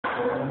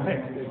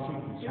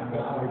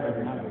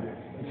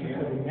She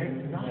said, the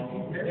next night, he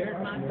said, there's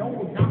my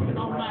door, knocking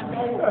on my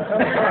door.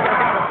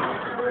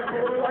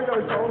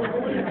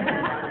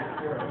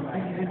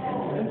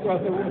 So I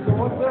said, well, so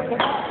what's up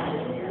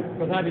tonight?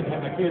 Because I didn't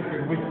have my kids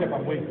here. We kept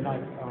on Wednesday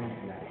night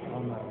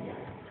on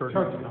church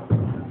night.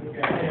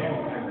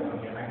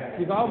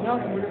 She's all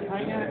done, we're just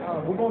hanging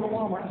out. We're going to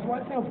Walmart. I said, well,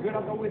 that sounds good.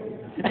 I'll go with you.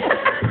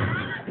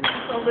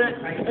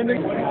 And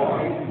then,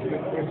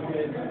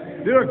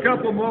 do a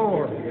couple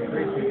more.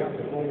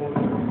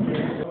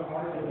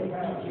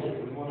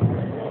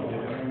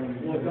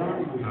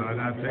 And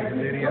I take a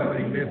video.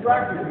 He missed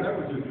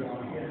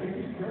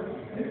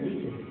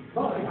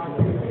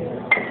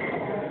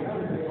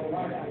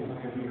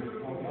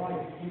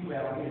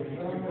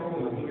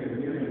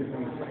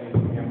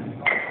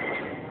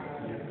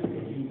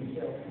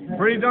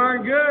pretty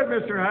darn good,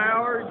 Mr.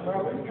 Howard.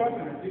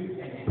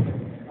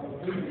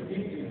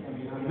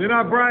 Then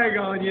I brag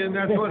on you, and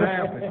that's what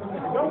happened.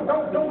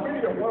 Don't be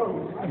a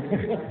load.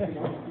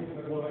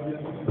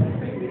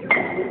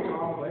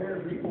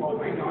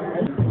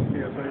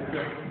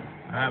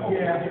 I don't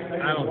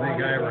think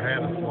I ever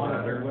had a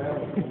slider.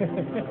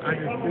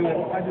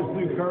 I just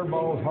do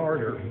curveballs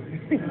harder.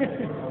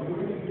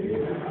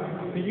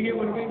 did you get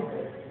one of me?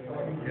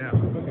 Yeah.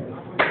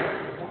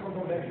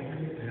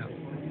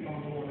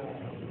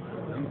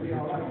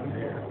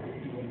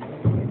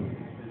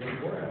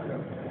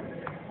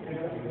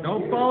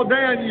 Don't fall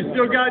down, you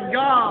still got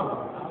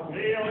golf.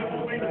 Yeah, it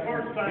won't be the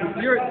first time.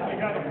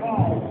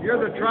 You're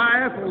the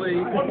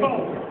triathlete. One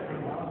more.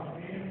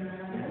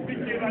 Big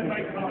kid, I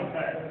make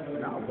contact.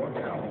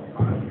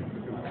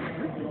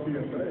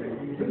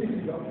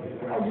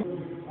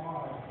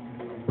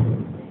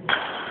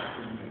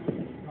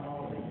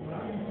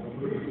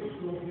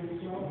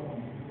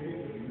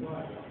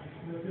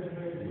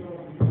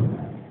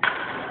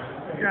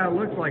 This guy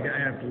looks like an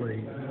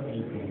athlete.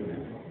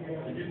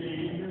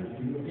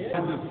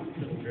 I'm just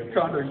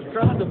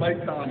trying to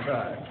make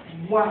contact.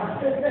 Wow.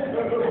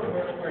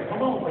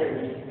 Come on,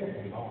 baby.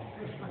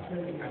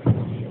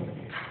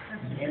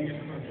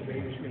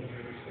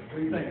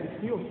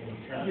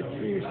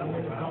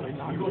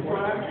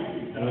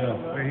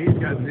 Well, he's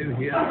got new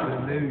hips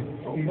and new.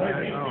 He's got,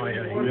 oh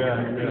yeah.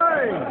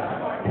 Hey!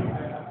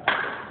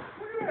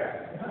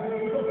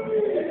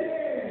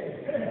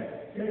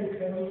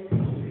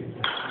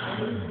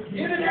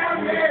 Get it out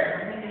there.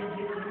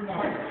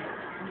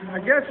 I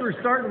guess we're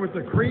starting with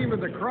the cream of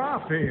the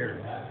crop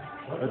here.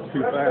 That's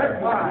too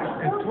fast.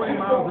 It's 20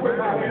 miles an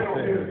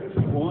hour.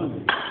 20.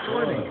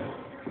 20.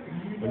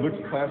 It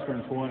looks faster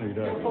than 20,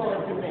 doesn't it?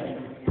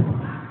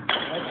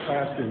 That's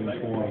faster than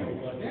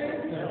 20.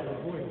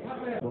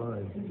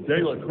 De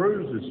La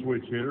Cruz is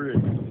switch hitter,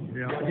 isn't he?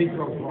 Yeah. He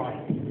throws right.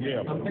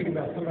 Yeah. I'm thinking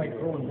about somebody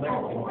throwing left.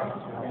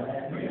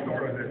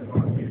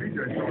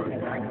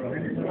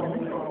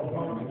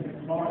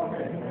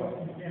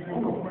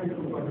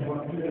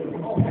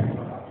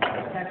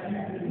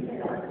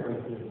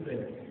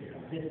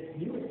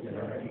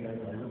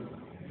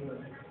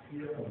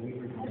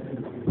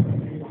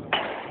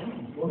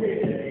 Go ahead,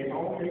 Dave.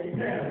 I'll take you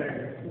down there.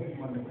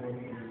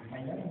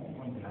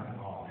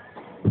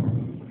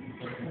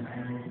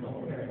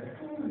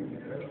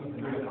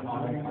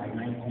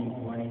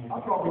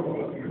 I'll probably